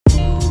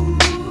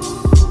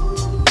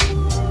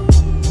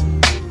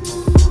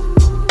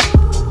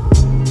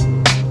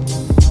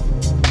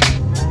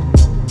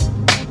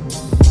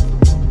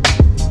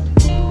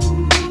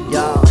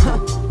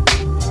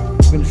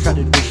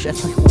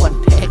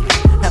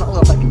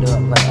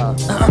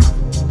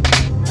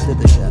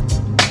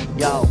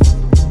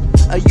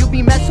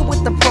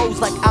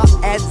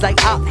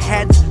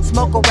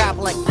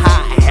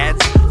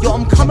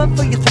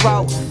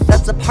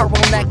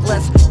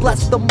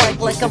the mic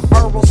like I'm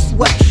Earl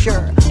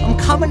Sweatshirt. I'm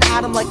coming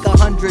at him like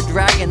 100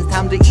 dragons.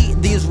 Time to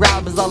eat these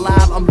rappers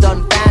alive, I'm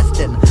done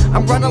fasting.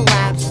 I'm running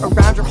laps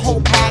around your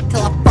whole pack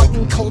till I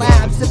fucking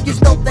collapse. If you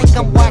still think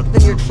I'm whack,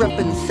 then you're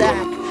tripping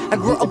sack. I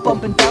grew up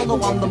bumping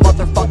Dello on the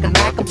motherfucking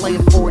Mac. I'm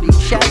playing 40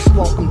 chess,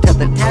 welcome to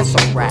the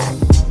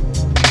Tesseract.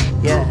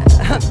 Yeah,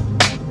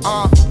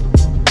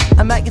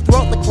 I'm at your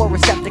throat like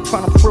chloroseptic,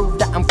 trying to prove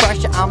that I'm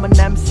fresher. I'm an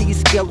MC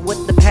skilled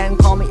with the pen,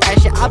 call me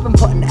Escher. I've been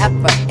putting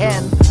effort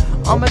in.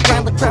 I'm a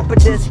grind like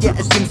Crepitus, yeah,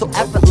 it seems so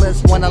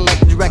effortless when I let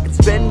the record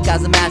spin.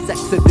 Guys, a mass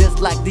exodus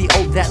like the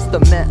Old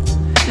Testament.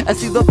 I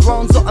see the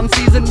throne, so I'm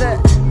seizing it.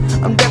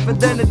 I'm different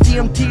than a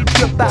DMT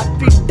trip. I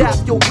feed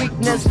off your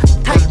weakness,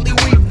 tightly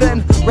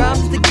weaving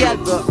rhymes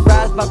together.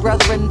 Rise, my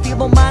brethren,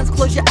 feeble minds,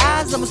 close your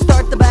eyes. I'ma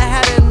start the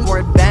beheading,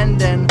 word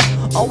bending.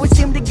 Always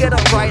seem to get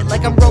it right,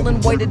 like I'm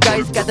rolling weighted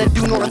dice. Got that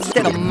due north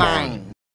instead of mine.